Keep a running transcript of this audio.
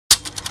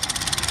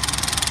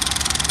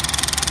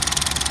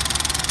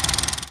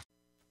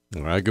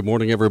All right, good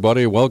morning,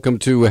 everybody. Welcome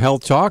to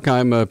Health Talk.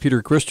 I'm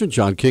Peter Christian.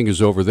 John King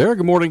is over there.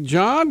 Good morning,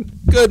 John.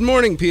 Good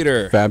morning,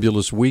 Peter.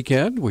 Fabulous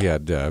weekend. We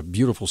had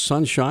beautiful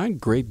sunshine,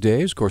 great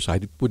days. Of course,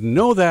 I wouldn't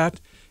know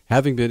that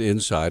having been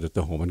inside at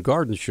the Home and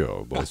Garden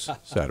Show both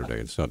Saturday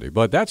and Sunday.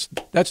 But that's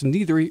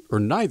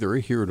neither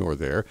here nor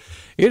there.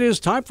 It is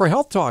time for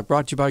Health Talk,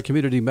 brought to you by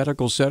Community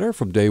Medical Center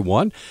from day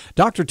one.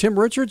 Dr. Tim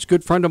Richards,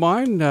 good friend of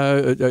mine,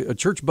 a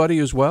church buddy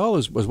as well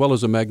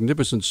as a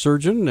magnificent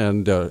surgeon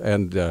and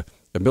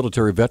a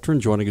military veteran,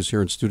 joining us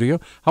here in studio.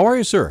 How are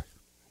you, sir?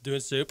 Doing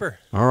super.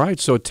 All right.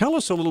 So tell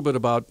us a little bit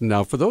about,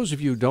 now, for those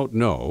of you who don't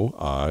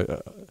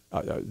know,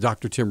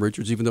 Dr. Tim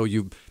Richards, even though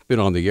you've been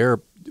on the air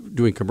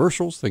doing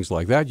commercials, things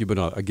like that, you've been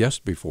a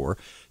guest before.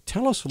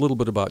 Tell us a little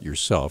bit about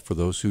yourself for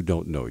those who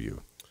don't know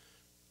you.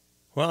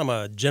 Well, I'm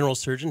a general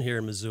surgeon here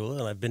in Missoula,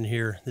 and I've been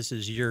here, this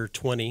is year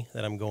 20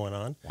 that I'm going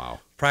on. Wow.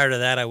 Prior to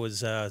that, I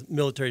was a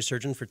military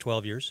surgeon for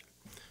 12 years.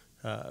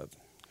 Kind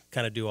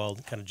of do all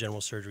kind of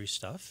general surgery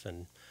stuff,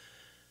 and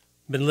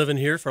been living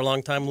here for a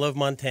long time. Love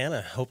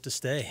Montana. Hope to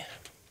stay.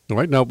 All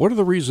right. Now, one of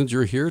the reasons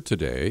you're here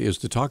today is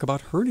to talk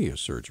about hernia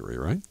surgery,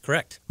 right?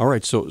 Correct. All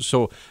right.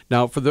 So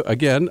now,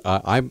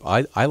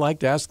 I like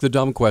to ask the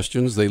dumb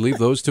questions. They leave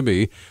those to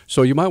me.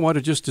 So you might want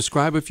to just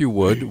describe, if you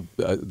would,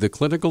 the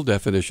clinical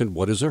definition.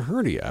 What is a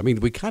hernia? I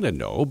mean, we kind of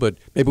know, but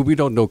maybe we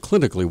don't know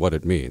clinically what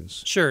it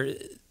means. Sure.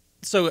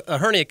 So a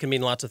hernia can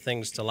mean lots of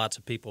things to lots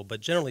of people, but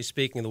generally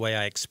speaking, the way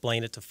I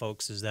explain it to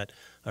folks is that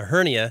a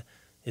hernia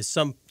is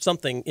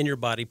something in your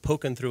body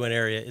poking through an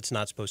area it's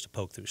not supposed to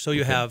poke through. So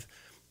you have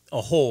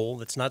a hole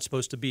that's not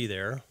supposed to be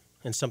there,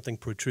 and something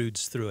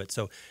protrudes through it.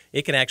 So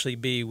it can actually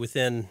be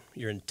within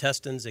your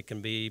intestines. It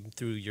can be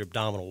through your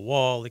abdominal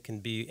wall. It can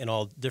be in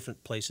all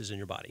different places in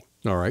your body.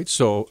 All right.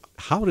 So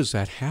how does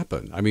that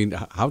happen? I mean,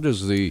 how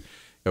does the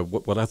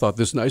what I thought,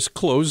 this nice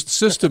closed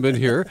system in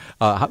here,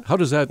 how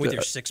does that... With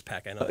your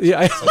six-pack, I know.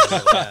 Yeah.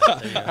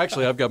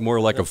 Actually, I've got more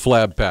like a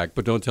flab pack,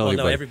 but don't tell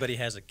anybody. No, everybody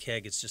has a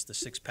keg. It's just the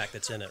six-pack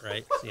that's in it,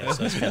 right? Yeah,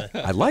 so it's kinda,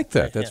 I like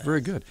that. That's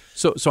very good.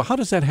 So how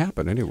does that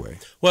happen anyway?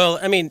 Well,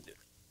 I mean,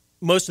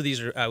 most of these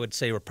are, I would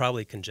say, are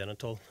probably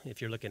congenital. If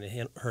you're looking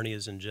at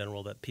hernias in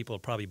general, that people are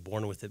probably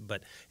born with it.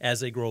 But as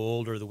they grow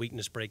older, the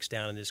weakness breaks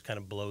down and just kind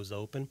of blows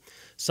open.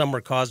 Some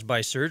are caused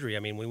by surgery. I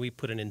mean, when we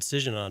put an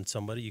incision on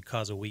somebody, you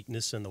cause a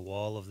weakness in the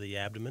wall of the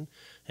abdomen,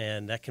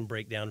 and that can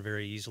break down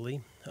very easily.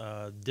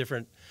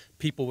 Different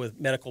people with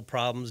medical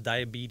problems,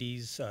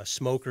 diabetes,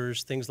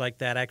 smokers, things like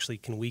that actually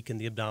can weaken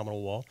the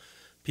abdominal wall.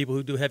 People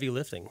who do heavy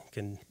lifting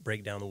can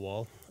break down the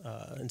wall.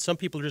 And some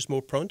people are just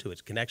more prone to it.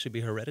 It can actually be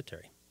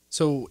hereditary.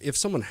 So if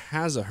someone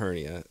has a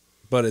hernia,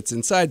 but it's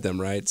inside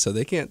them, right, so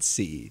they can't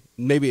see,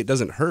 maybe it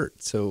doesn't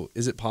hurt. So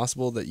is it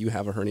possible that you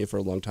have a hernia for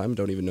a long time and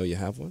don't even know you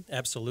have one?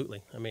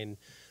 Absolutely. I mean,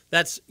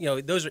 that's,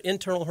 those are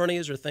internal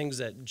hernias, or things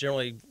that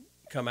generally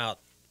come out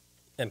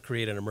and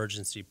create an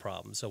emergency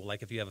problem. So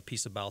like if you have a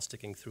piece of bowel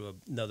sticking through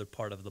another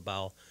part of the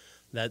bowel,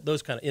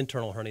 those kind of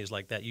internal hernias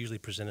like that usually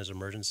present as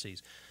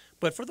emergencies.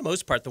 But for the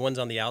most part, the ones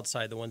on the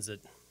outside, the ones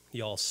that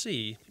you all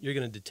see, you're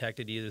going to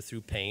detect it either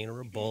through pain or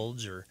a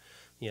bulge, or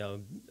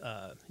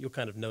you'll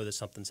kind of know that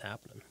something's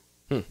happening.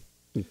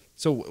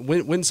 So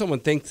when someone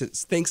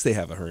thinks they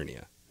have a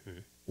hernia,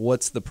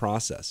 what's the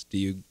process? Do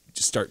you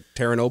just start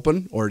tearing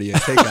open, or do you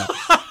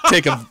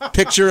take a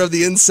picture of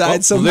the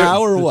inside somehow,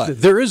 or what?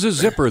 There is a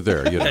zipper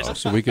there,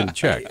 so we can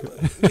check.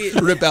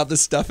 Rip out the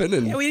stuffing,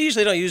 and we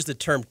usually don't use the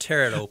term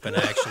 "tear it open."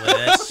 Actually,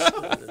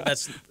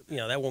 that's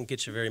that won't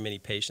get you very many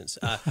patients.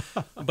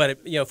 But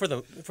for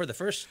the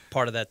first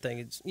part of that thing,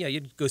 it's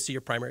you'd go see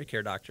your primary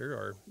care doctor,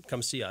 or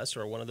come see us,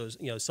 or one of those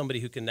somebody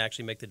who can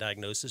actually make the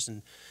diagnosis.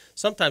 And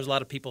sometimes a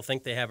lot of people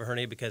think they have a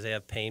hernia because they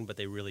have pain, but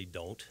they really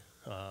don't.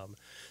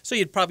 So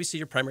you'd probably see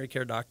your primary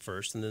care doc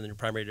first, and then your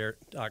primary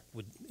doc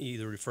would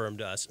either refer them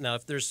to us. Now,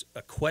 if there's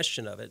a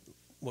question of it,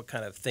 what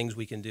kind of things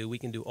we can do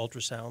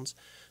ultrasounds.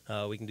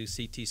 We can do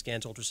CT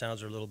scans.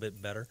 Ultrasounds are a little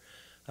bit better.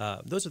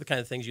 Those are the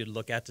kind of things you'd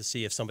look at to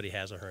see if somebody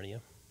has a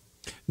hernia.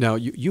 Now,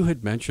 you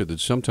had mentioned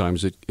that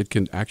sometimes it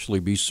can actually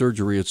be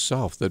surgery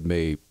itself that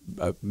may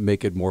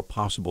make it more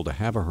possible to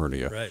have a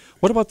hernia. Right.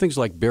 What about things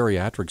like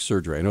bariatric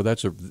surgery? I know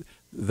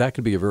that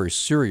can be a very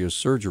serious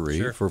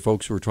surgery for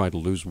folks who are trying to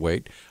lose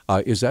weight.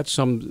 Is that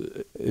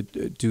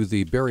do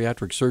the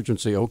bariatric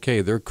surgeons say,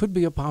 okay, there could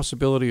be a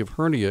possibility of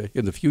hernia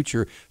in the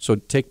future, so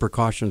take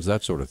precautions,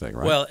 that sort of thing,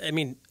 right? Well, I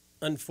mean,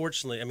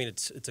 unfortunately,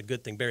 it's a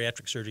good thing.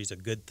 Bariatric surgery is a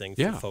good thing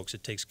for folks.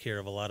 It takes care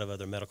of a lot of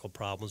other medical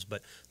problems.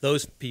 But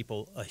those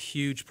people, a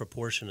huge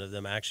proportion of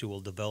them actually will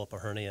develop a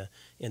hernia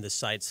in the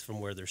sites from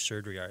where their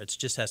surgery are. It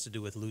just has to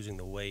do with losing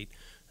the weight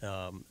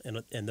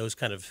and those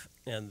kind of,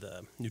 and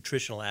the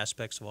nutritional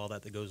aspects of all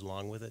that goes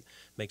along with it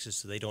makes it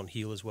so they don't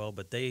heal as well.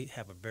 But they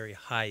have a very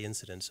high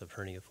incidence of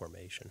hernia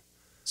formation.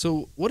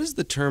 So what does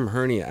the term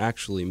hernia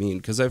actually mean?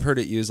 Because I've heard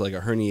it used like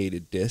a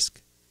herniated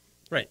disc.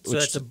 Right. So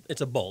it's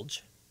a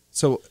bulge.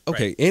 So,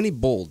 okay, any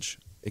bulge.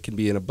 It can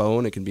be in a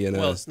bone. It can be in a...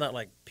 Well, it's not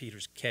like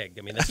Peter's keg.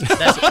 I mean, that's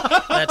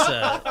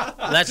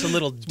a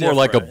little different. More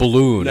like a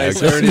balloon. Nice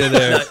hernia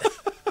there.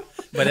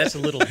 but that's a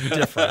little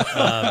different.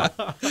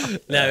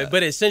 No,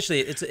 but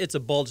essentially, it's a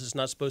bulge that's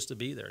not supposed to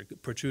be there,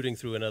 protruding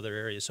through another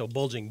area. So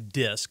bulging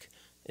disc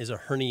is a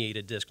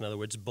herniated disc. In other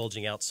words,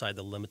 bulging outside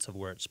the limits of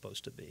where it's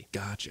supposed to be.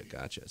 Gotcha.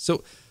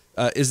 So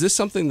is this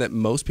something that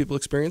most people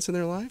experience in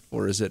their life,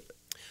 or is it?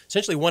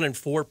 Essentially, 1 in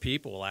 4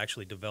 people will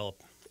actually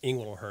develop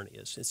inguinal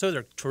hernias, and so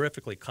they're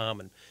terrifically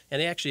common.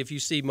 And actually, if you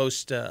see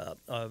most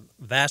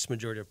vast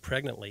majority of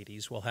pregnant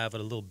ladies will have a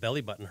little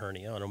belly button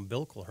hernia, an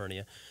umbilical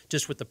hernia,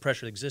 just with the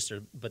pressure that exists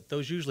there. But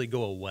those usually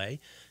go away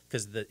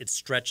because it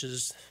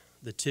stretches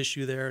the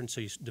tissue there, and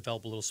so you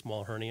develop a little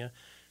small hernia.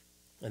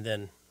 And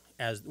then,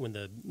 when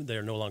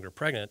they're no longer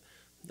pregnant,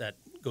 that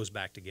goes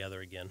back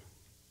together again.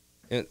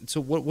 And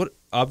so what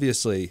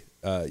obviously,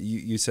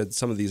 you said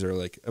some of these are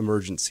like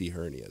emergency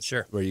hernias,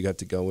 Sure, where you got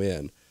to go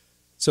in.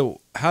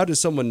 So how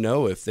does someone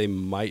know if they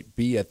might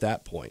be at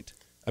that point?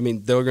 I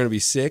mean, they're going to be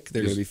sick.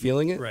 They're going to be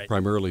feeling it. Right.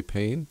 Primarily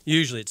pain?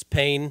 Usually it's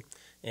pain,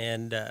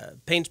 and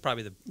pain's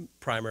probably the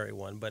primary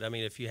one. But, I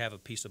mean, if you have a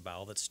piece of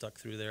bowel that's stuck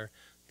through there,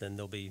 then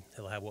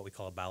they'll have what we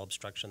call a bowel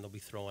obstruction. They'll be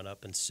throwing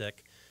up and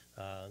sick.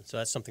 So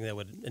that's something that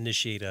would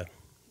initiate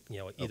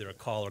either a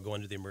call or go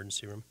into the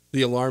emergency room.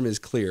 The alarm is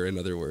clear, in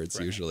other words,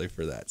 Right. usually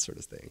for that sort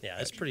of thing. Yeah,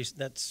 that's pretty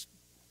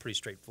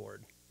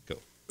straightforward.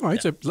 Cool. All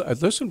right, so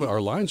listen,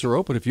 our lines are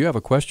open. If you have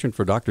a question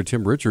for Dr.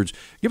 Tim Richards,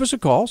 give us a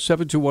call,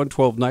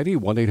 721-1290,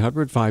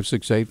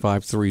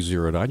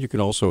 1-800-568-5309. You can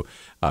also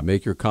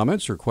make your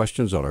comments or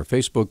questions on our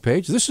Facebook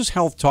page. This is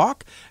Health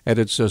Talk, and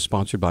it's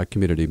sponsored by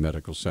Community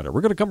Medical Center.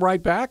 We're going to come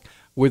right back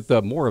with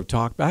more of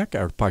Talk Back,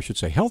 or I should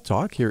say Health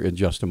Talk, here in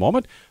just a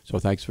moment. So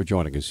thanks for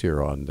joining us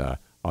here on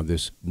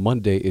this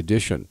Monday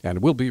edition, and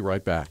we'll be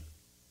right back.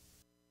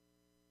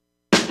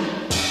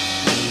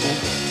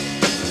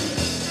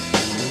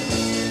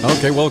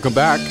 Okay, welcome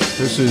back.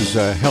 This is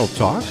Health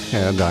Talk,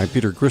 and I'm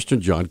Peter Christian,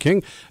 John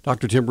King.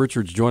 Dr. Tim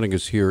Richards joining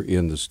us here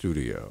in the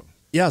studio.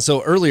 Yeah,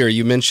 so earlier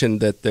you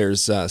mentioned that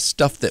there's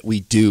stuff that we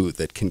do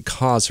that can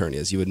cause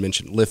hernias. You had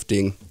mentioned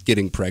lifting,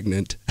 getting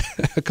pregnant,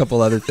 a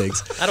couple other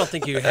things. I don't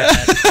think you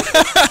have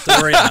to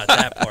worry about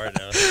that part.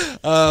 No.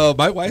 Oh,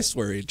 my wife's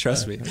worried,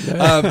 trust me.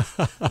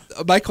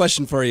 My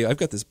question for you, I've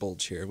got this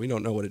bulge here. We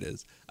don't know what it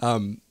is.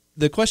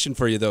 The question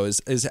for you, though,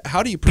 is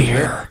how do you prevent...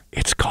 Beer.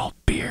 It's called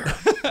beer.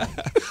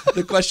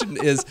 The question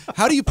is,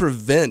 how do you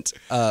prevent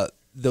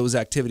those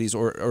activities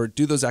or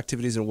do those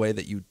activities in a way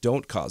that you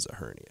don't cause a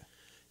hernia?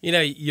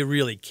 You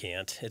really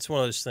can't. It's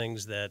one of those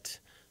things that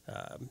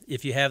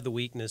if you have the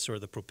weakness or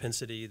the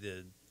propensity,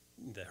 the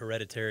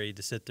hereditary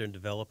to sit there and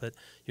develop it,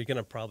 you're going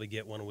to probably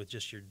get one with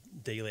just your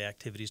daily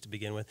activities to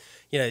begin with.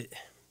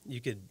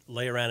 You could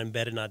lay around in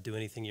bed and not do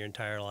anything your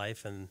entire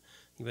life,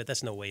 but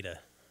that's no way to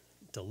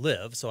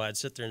live. So I'd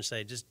sit there and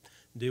say, just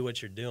do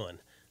what you're doing.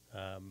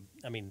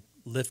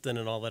 Lifting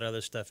and all that other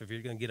stuff, if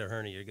you're going to get a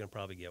hernia, you're going to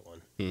probably get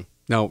one.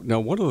 Now,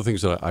 one of the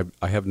things that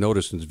I have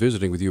noticed since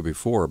visiting with you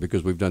before,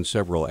 because we've done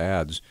several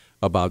ads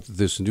about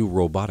this new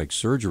robotic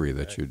surgery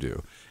that you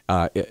do.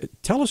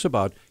 Tell us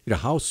about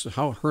how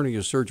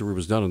hernia surgery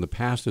was done in the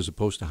past as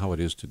opposed to how it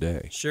is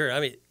today. Sure.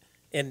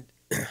 And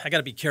I got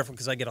to be careful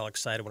because I get all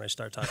excited when I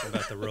start talking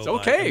about the robot.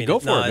 It's okay. Go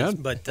for it,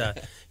 man. But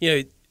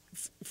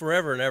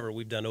forever and ever,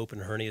 we've done open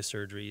hernia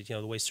surgery.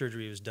 The way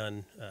surgery was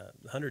done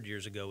 100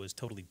 years ago is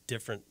totally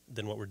different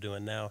than what we're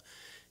doing now.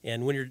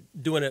 And when you're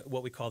doing it,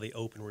 what we call the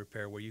open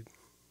repair, where you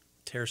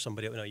tear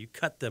somebody up, you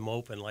cut them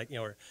open,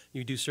 or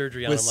you do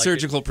surgery on with them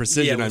surgical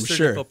precision. Yeah, I'm with sure.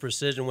 Surgical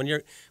precision. When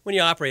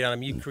you operate on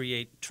them, you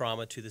create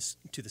trauma to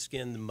the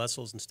skin, the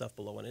muscles, and stuff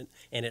below it,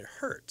 and it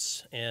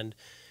hurts. And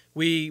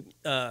we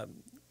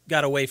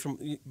got away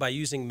by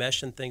using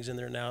mesh and things in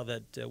there now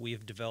that we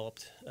have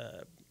developed.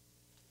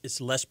 It's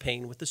less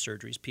pain with the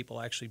surgeries. People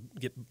actually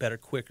get better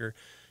quicker,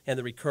 and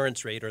the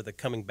recurrence rate, or the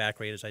coming back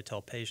rate, as I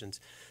tell patients,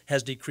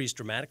 has decreased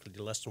dramatically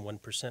to less than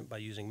 1% by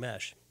using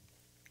mesh.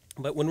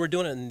 But when we're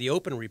doing it in the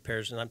open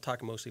repairs, and I'm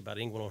talking mostly about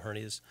inguinal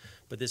hernias,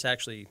 but this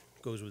actually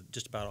goes with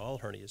just about all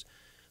hernias.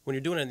 When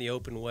you're doing it in the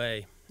open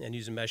way and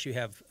using mesh, you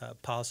have a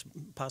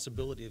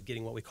possibility of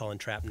getting what we call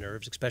entrapped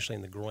nerves, especially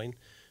in the groin.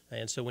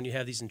 And so when you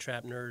have these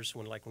entrapped nerves,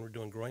 when we're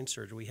doing groin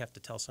surgery, we have to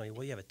tell somebody,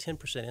 well, you have a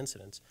 10%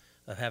 incidence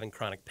of having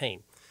chronic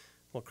pain.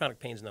 Well, chronic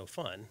pain is no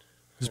fun.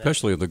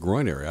 Especially in the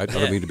groin area. I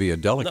don't mean to be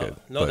indelicate.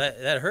 No,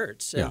 that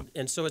hurts. Yeah.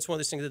 And so it's one of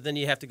these things that then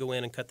you have to go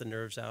in and cut the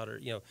nerves out.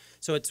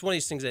 So it's one of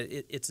these things that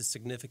it's a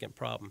significant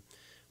problem.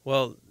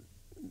 Well,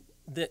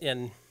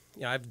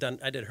 I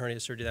did hernia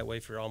surgery that way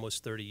for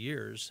almost 30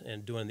 years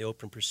and doing the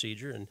open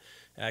procedure, and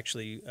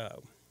actually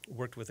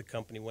worked with a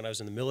company when I was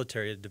in the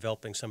military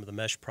developing some of the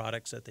mesh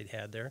products that they'd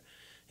had there.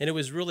 And it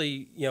was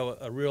really,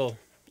 a real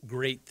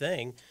great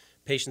thing.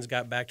 Patients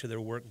got back to their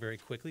work very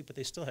quickly, but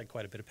they still had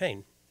quite a bit of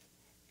pain.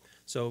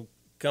 So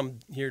come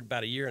here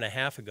about a year and a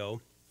half ago,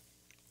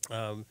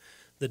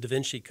 the Da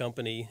Vinci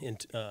company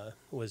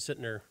was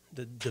sitting there.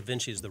 The Da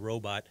Vinci is the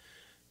robot.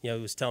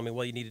 Was telling me,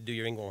 well, you need to do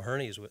your inguinal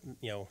hernias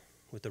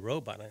with the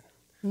robot. I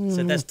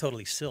said, that's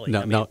totally silly.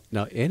 Now,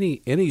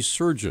 any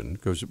surgeon,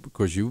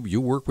 because you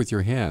work with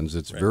your hands,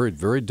 it's very,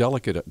 very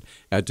delicate.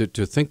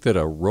 To think that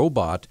a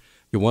robot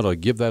you want to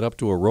give that up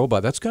to a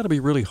robot. That's got to be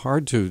really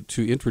hard to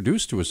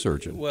introduce to a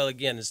surgeon. Well,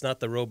 again, it's not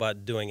the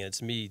robot doing it;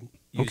 it's me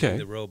using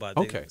the robot.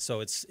 Okay.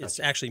 So it's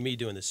actually me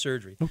doing the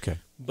surgery. Okay.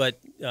 But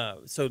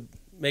so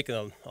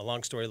making a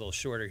long story a little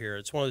shorter here,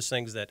 it's one of those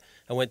things that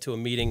I went to a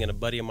meeting, and a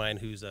buddy of mine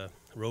who's a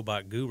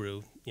robot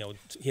guru,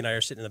 he and I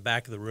are sitting in the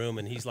back of the room,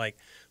 and he's like,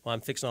 "Well,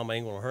 I'm fixing all my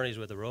inguinal hernias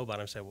with the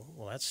robot." I said,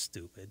 "Well, that's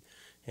stupid."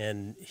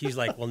 And he's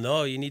like, "Well,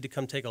 no, you need to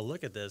come take a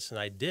look at this." And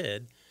I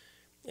did.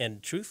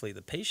 And truthfully,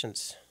 the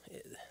patients,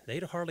 they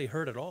hardly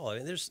hurt at all. I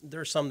mean,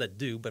 there are some that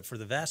do, but for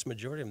the vast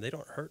majority of them, they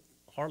don't hurt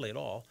hardly at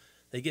all.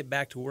 They get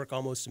back to work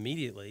almost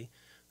immediately.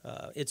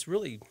 It's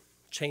really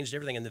changed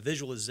everything, and the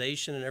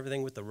visualization and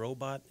everything with the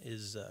robot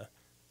is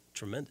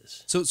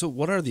tremendous. So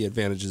what are the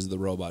advantages of the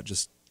robot?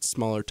 Just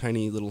smaller,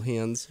 tiny little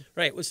hands?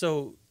 Right.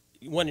 So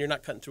one, you're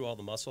not cutting through all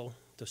the muscle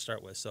to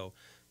start with. So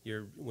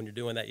when you're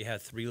doing that, you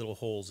have 3 little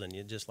holes in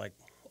you, just like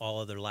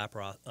all other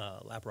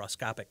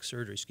laparoscopic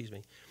surgery. Excuse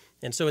me.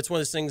 And so it's one of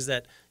those things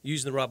that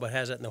using the robot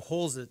has that, and the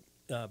holes that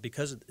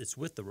because it's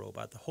with the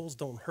robot, the holes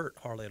don't hurt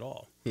hardly at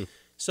all.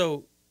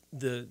 So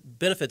the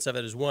benefits of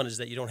it is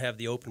that you don't have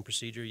the open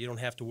procedure. You don't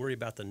have to worry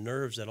about the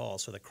nerves at all.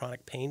 So the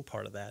chronic pain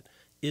part of that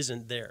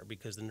isn't there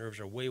because the nerves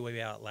are way,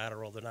 way out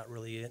lateral. They're not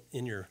really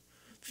in your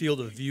field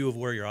of view of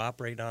where you're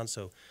operating on.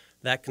 So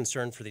that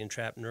concern for the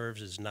entrapped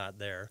nerves is not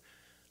there.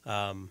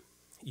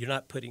 You're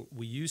not putting,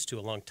 we used to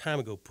a long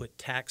time ago put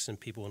tacks in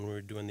people when we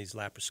were doing these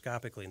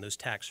laparoscopically, and those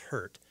tacks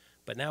hurt.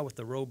 But now with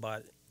the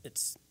robot,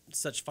 it's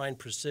such fine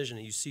precision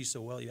and you see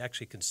so well, you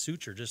actually can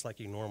suture just like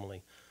you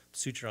normally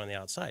suture on the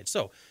outside.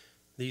 So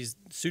these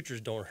sutures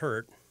don't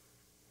hurt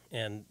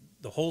and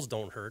the holes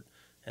don't hurt,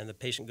 and the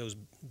patient goes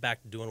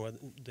back to doing what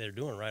they're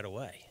doing right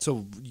away.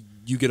 So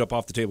you get up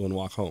off the table and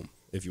walk home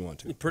if you want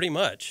to? Pretty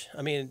much.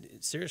 I mean,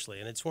 seriously.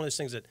 And it's one of those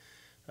things that,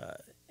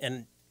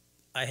 and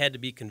I had to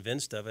be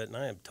convinced of it, and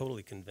I am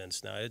totally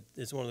convinced now.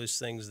 It's one of those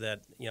things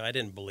that, I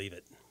didn't believe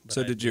it.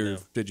 So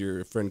did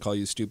your friend call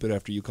you stupid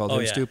after you called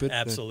him stupid?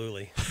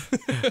 Absolutely.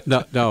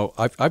 Now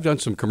I've done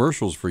some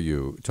commercials for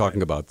you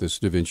talking about this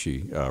Da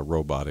Vinci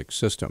robotic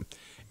system,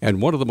 and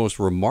one of the most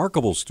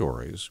remarkable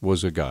stories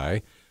was a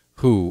guy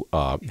who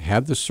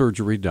had the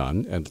surgery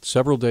done, and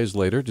several days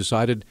later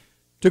decided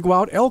to go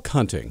out elk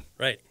hunting.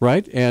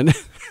 Right, and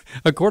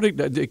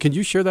can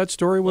you share that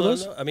story with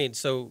us? No, I mean,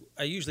 so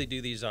I usually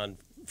do these on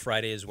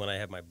Fridays when I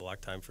have my block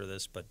time for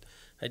this, but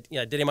I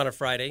did him on a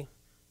Friday.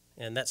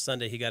 And that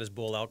Sunday, he got his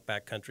bull out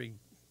backcountry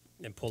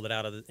and pulled it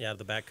out of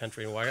the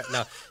backcountry.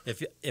 Now,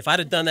 if I'd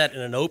have done that in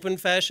an open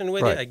fashion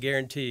with you, I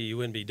guarantee you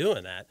wouldn't be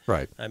doing that.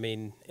 Right. I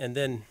mean, and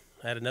then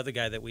I had another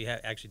guy that we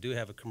actually do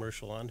have a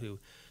commercial on who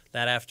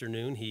that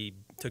afternoon he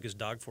took his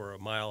dog for a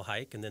mile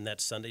hike, and then that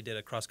Sunday did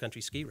a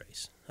cross-country ski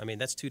race. I mean,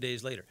 that's 2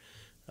 days later.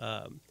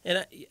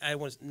 And I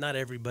was not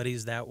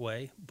everybody's that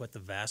way, but the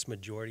vast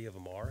majority of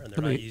them are, and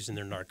they're not using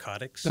their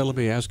narcotics. Now, let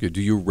me ask you: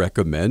 do you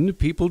recommend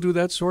people do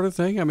that sort of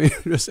thing? I mean,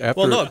 just after.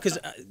 Well, no, because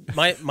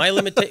my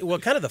limitation. Well,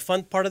 kind of the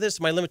fun part of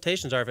this, my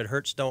limitations are if it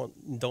hurts,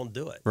 don't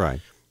do it.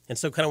 Right. And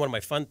so, kind of one of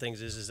my fun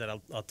things is that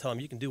I'll tell them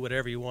you can do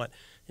whatever you want,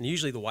 and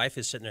usually the wife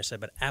is sitting there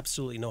saying, "But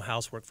absolutely no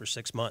housework for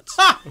 6 months."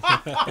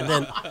 and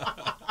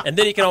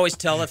then you can always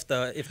tell if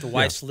the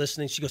wife's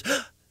listening. She goes,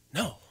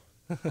 "No."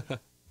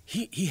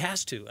 He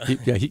has to.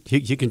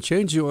 He can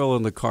change the oil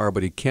in the car,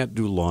 but he can't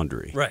do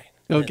laundry. Right.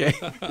 Okay.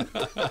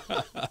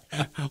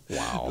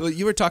 Wow. Well,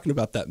 you were talking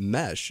about that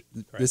mesh.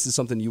 Right. This is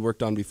something you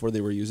worked on before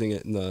they were using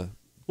it in the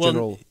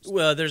general.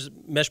 Well, there's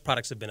mesh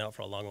products have been out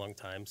for a long, long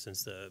time,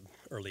 since the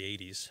early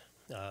 80s.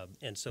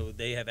 And so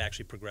they have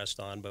actually progressed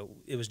on, but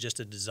it was just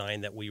a design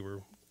that we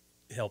were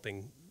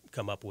helping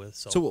come up with.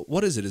 So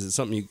what is it? Is it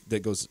something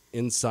that goes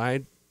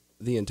inside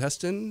the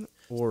intestine,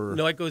 or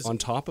no, it goes on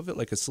top of it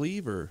like a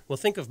sleeve? Or well,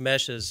 think of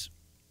mesh as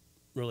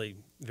really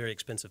very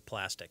expensive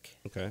plastic.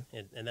 Okay.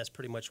 And that's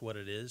pretty much what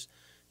it is.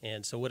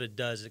 And so what it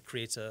does, it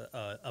creates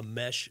a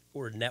mesh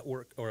or a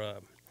network or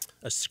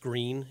a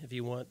screen, if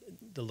you want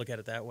to look at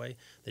it that way,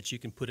 that you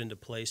can put into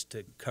place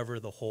to cover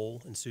the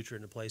hole and suture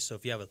it into place. So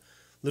if you have a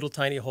little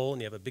tiny hole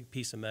and you have a big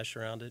piece of mesh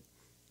around it,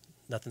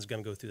 nothing's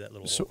going to go through that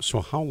little hole.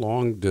 So how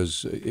long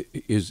is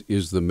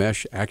the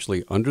mesh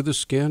actually under the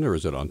skin, or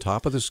is it on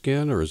top of the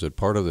skin, or is it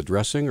part of the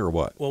dressing, or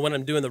what? Well, when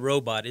I'm doing the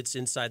robot, it's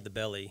inside the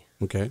belly,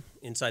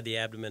 inside the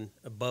abdomen,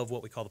 above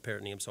what we call the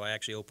peritoneum. So I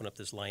actually open up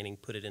this lining,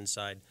 put it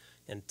inside,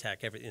 and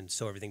tack and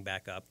sew everything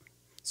back up.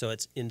 So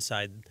it's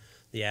inside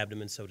the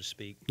abdomen, so to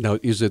speak. Now,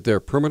 is it there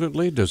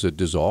permanently? Does it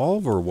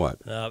dissolve, or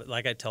what?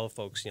 Like I tell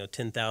folks,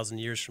 10,000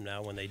 years from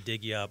now, when they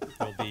dig you up,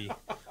 there'll be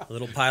a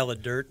little pile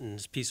of dirt, and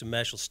this piece of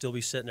mesh will still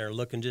be sitting there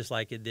looking just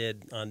like it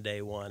did on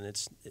day one.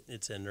 It's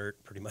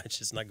inert, pretty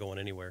much. It's not going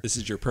anywhere. This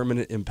is your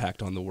permanent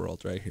impact on the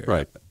world right here.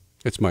 Right.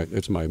 It's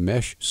my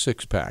mesh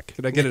 6-pack.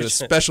 Could I get a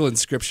special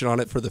inscription on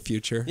it for the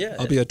future? Yeah.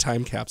 I'll be a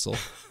time capsule.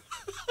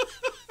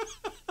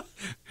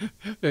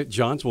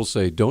 Johns will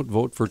say, don't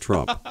vote for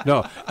Trump.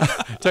 No.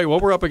 Tell you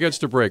what, we're up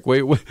against a break.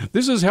 Wait,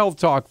 this is health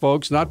talk,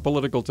 folks, not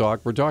political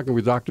talk. We're talking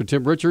with Dr.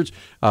 Tim Richards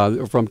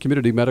from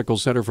Community Medical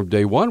Center from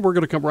Day One. We're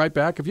going to come right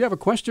back. If you have a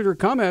question or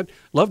comment,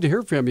 love to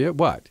hear from you.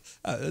 What?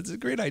 That's a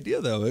great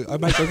idea, though. I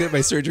might go get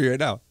my surgery right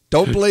now.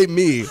 Don't blame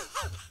me.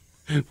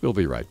 We'll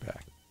be right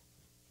back.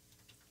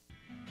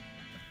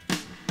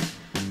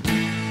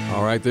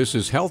 All right, this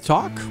is Health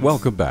Talk.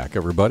 Welcome back,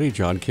 everybody.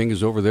 John King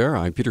is over there.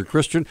 I'm Peter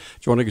Christian.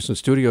 Joining us in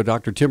studio,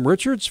 Dr. Tim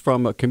Richards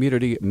from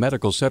Community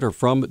Medical Center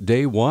from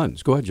Day One.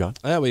 Go ahead, John.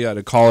 Yeah, we got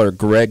a caller,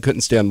 Greg,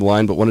 couldn't stay on the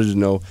line, but wanted to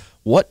know,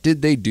 what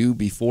did they do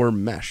before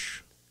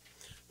mesh?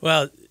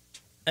 Well,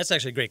 that's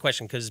actually a great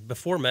question, because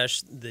before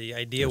mesh, the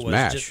idea was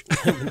MASH.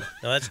 just no,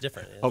 that's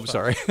different. Oh,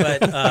 sorry.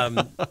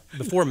 But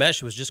before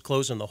mesh, it was just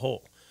closing the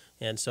hole.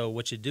 And so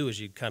what you do is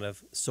you kind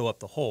of sew up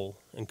the hole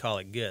and call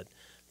it good.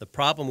 The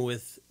problem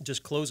with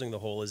just closing the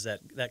hole is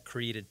that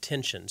created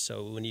tension.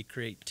 So when you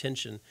create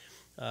tension,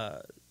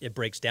 it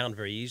breaks down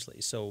very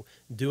easily. So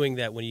doing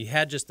that, when you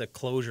had just the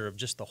closure of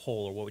just the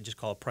hole, or what we just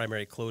call a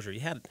primary closure, you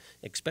had,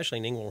 especially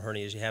in inguinal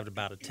hernias, you have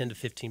about a 10 to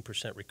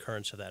 15%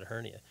 recurrence of that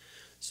hernia.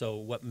 So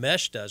what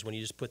mesh does, when you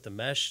just put the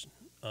mesh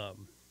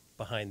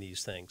behind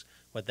these things,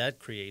 what that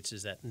creates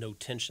is that no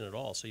tension at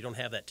all. So you don't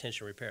have that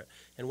tension repair.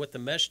 And what the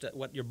mesh,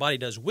 what your body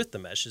does with the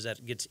mesh is that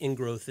it gets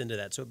ingrowth into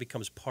that, so it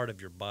becomes part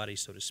of your body,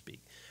 so to speak.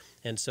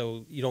 And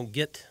so you don't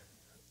get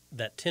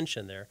that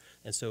tension there,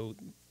 and so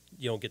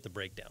you don't get the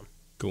breakdown.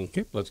 Cool.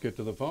 Okay, let's get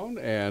to the phone.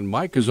 And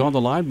Mike is on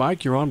the line.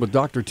 Mike, you're on with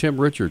Dr.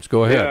 Tim Richards.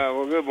 Go ahead. Yeah,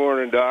 well, good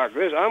morning, Doc.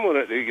 They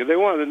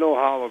wanted to know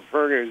how the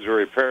hernias were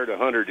repaired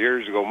 100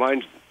 years ago.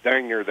 Mine's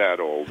dang near that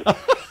old.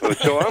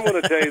 So I'm going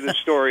to tell you the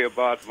story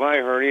about my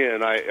hernia,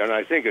 and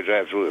I think it's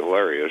absolutely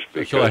hilarious.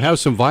 So I have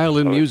some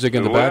violin music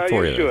in the back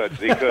for you. Well, you should,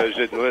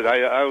 because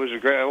I was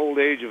an old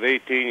age of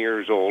 18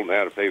 years old and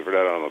had to pay for that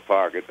out of my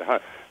pocket.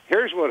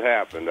 Here's what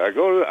happened. I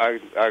go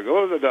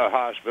to the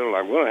hospital.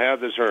 I'm going to have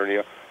this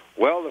hernia.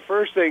 Well, the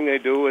first thing they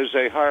do is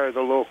they hire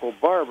the local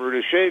barber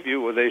to shave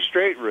you with a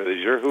straight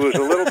razor, who was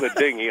a little bit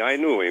dingy. I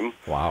knew him.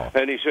 Wow.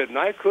 And he said, and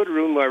I could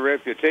ruin my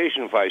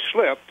reputation if I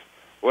slipped.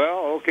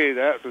 Well, okay,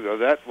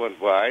 that went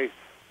by.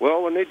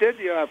 Well, when they did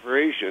the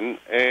operation,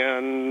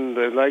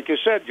 and like you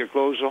said, you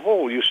close the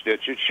hole, you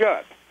stitch it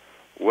shut.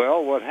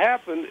 Well, what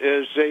happened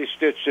is they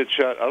stitched it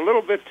shut a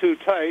little bit too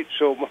tight,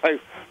 so my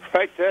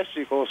right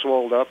testicle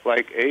swelled up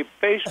like a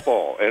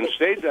baseball and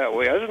stayed that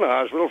way. I was in the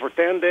hospital for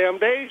 10 damn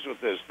days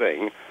with this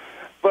thing.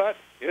 But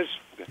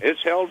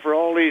it's held for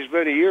all these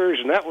many years,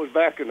 and that was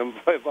back in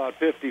about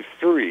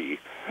 53.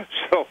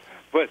 So,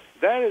 but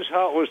that is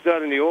how it was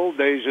done in the old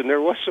days, and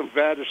there was some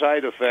bad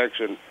side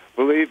effects, and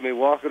believe me,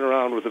 walking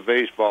around with a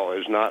baseball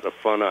is not a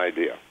fun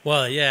idea.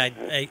 Well, yeah,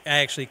 I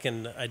actually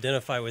can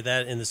identify with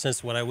that in the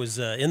sense when I was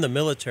in the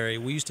military,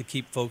 we used to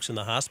keep folks in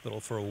the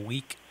hospital for a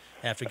week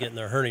after getting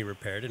their hernia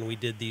repaired, and we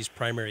did these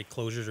primary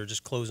closures or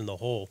just closing the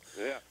hole.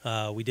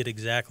 Yeah. We did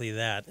exactly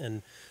that,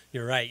 and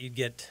you're right, you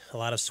get a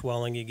lot of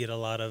swelling, you get a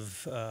lot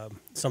of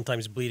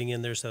sometimes bleeding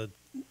in there, so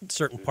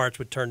certain parts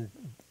would turn,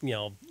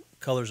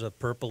 colors of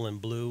purple and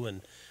blue,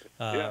 and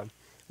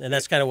and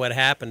that's kind of what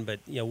happened. But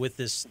with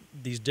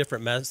these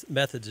different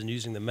methods and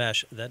using the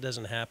mesh, that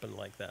doesn't happen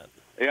like that.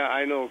 Yeah,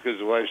 I know, because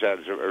the wife's had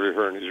her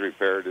hernias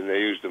repaired, and they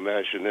used the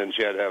mesh, and then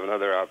she had to have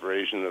another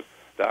operation. The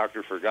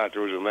doctor forgot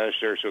there was a mesh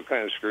there, so it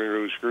kind of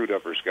screwed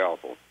up her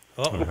scalpel.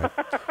 Oh.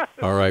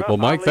 All right. Well,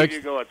 Mike, thanks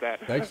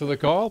for the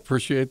call.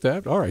 Appreciate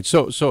that. All right.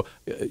 So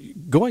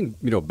going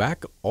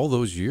back all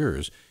those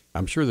years,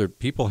 I'm sure that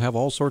people have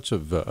all sorts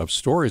of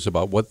stories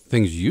about what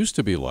things used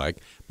to be like.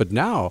 But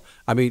now,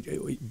 I mean,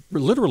 we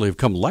literally have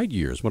come light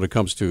years when it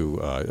comes to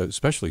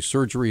especially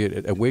surgery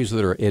and ways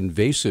that are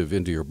invasive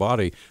into your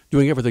body,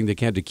 doing everything they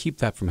can to keep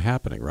that from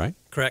happening, right?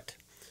 Correct.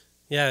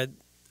 Yeah.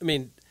 I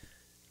mean,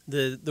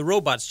 the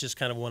robot's just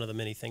kind of one of the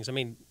many things. I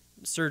mean,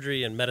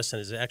 surgery and medicine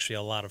is actually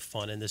a lot of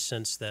fun in the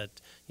sense that,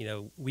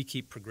 we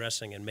keep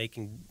progressing and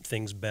making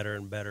things better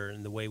and better,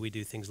 and the way we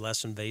do things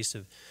less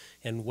invasive.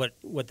 And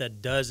what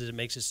that does is it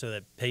makes it so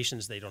that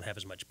patients, they don't have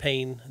as much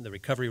pain, the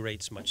recovery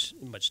rate's much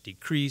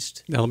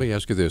decreased. Now, let me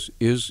ask you this.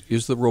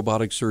 Is the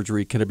robotic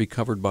surgery, can it be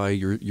covered by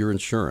your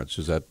insurance?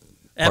 Is that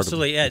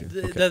Absolutely. part of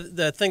Okay.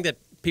 The thing that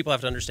people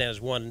have to understand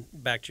is, one,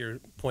 back to your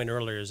point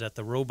earlier, is that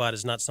the robot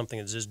is not something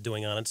that's just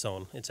doing on its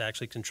own. It's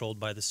actually controlled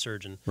by the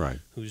surgeon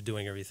who's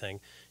doing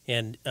everything.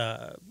 And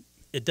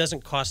it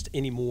doesn't cost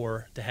any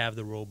more to have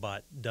the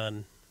robot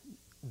done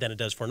than it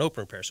does for an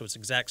open repair. So it's the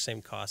exact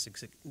same cost,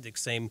 the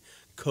same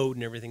code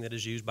and everything that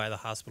is used by the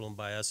hospital and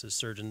by us as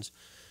surgeons.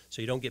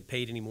 So you don't get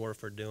paid any more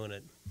for doing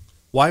it.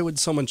 Why would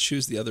someone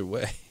choose the other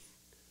way?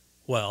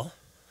 Well,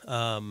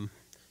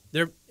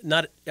 they're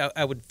not.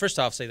 I would first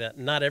off say that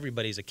not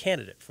everybody's a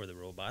candidate for the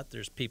robot.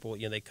 There's people,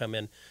 they come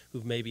in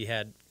who've maybe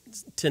had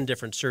 10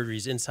 different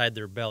surgeries inside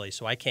their belly,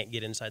 so I can't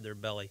get inside their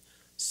belly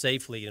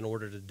safely in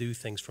order to do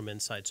things from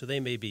inside. So they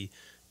may be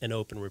an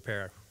open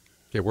repair.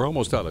 Okay, we're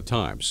almost out of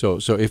time. So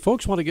if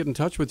folks want to get in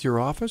touch with your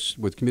office,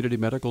 with Community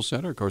Medical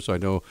Center, of course I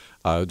know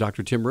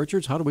Dr. Tim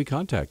Richards, how do we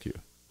contact you?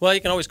 Well, you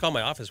can always call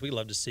my office. We'd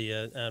love to see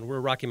you. And we're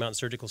Rocky Mountain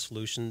Surgical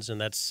Solutions, and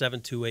that's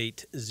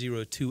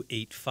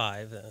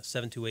 728-0285,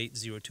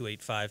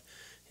 728-0285.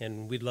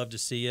 And we'd love to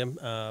see you.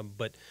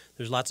 But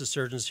there's lots of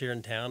surgeons here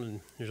in town,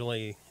 and there's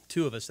only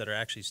 2 of us that are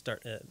actually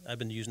I've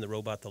been using the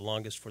robot the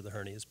longest for the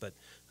hernias, but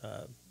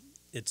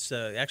it's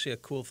actually a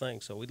cool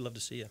thing, so we'd love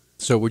to see you.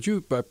 So would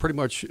you pretty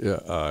much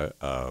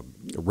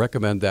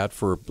recommend that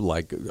for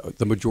like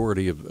the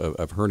majority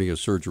of hernia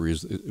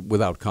surgeries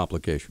without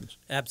complications?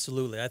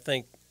 Absolutely. I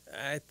think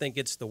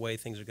it's the way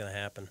things are going to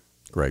happen.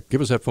 Great. Give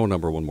us that phone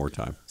number one more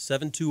time.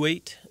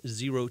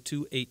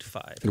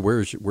 728-0285. And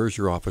where's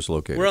your office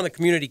located? We're on the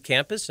community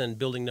campus in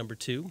building number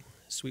 2,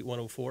 Suite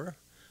 104.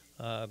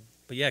 But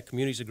yeah,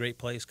 community's a great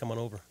place. Come on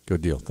over. Good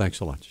deal. Thanks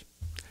so much.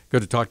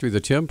 Good to talk to you,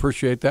 Tim.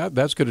 Appreciate that.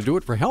 That's going to do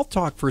it for Health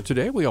Talk for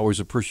today. We always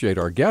appreciate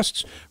our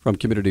guests from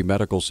Community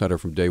Medical Center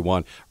from day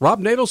one.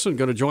 Rob Nadelson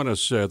going to join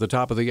us at the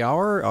top of the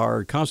hour,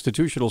 our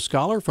constitutional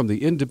scholar from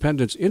the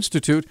Independence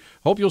Institute.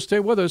 Hope you'll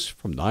stay with us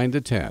from 9 to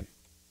 10.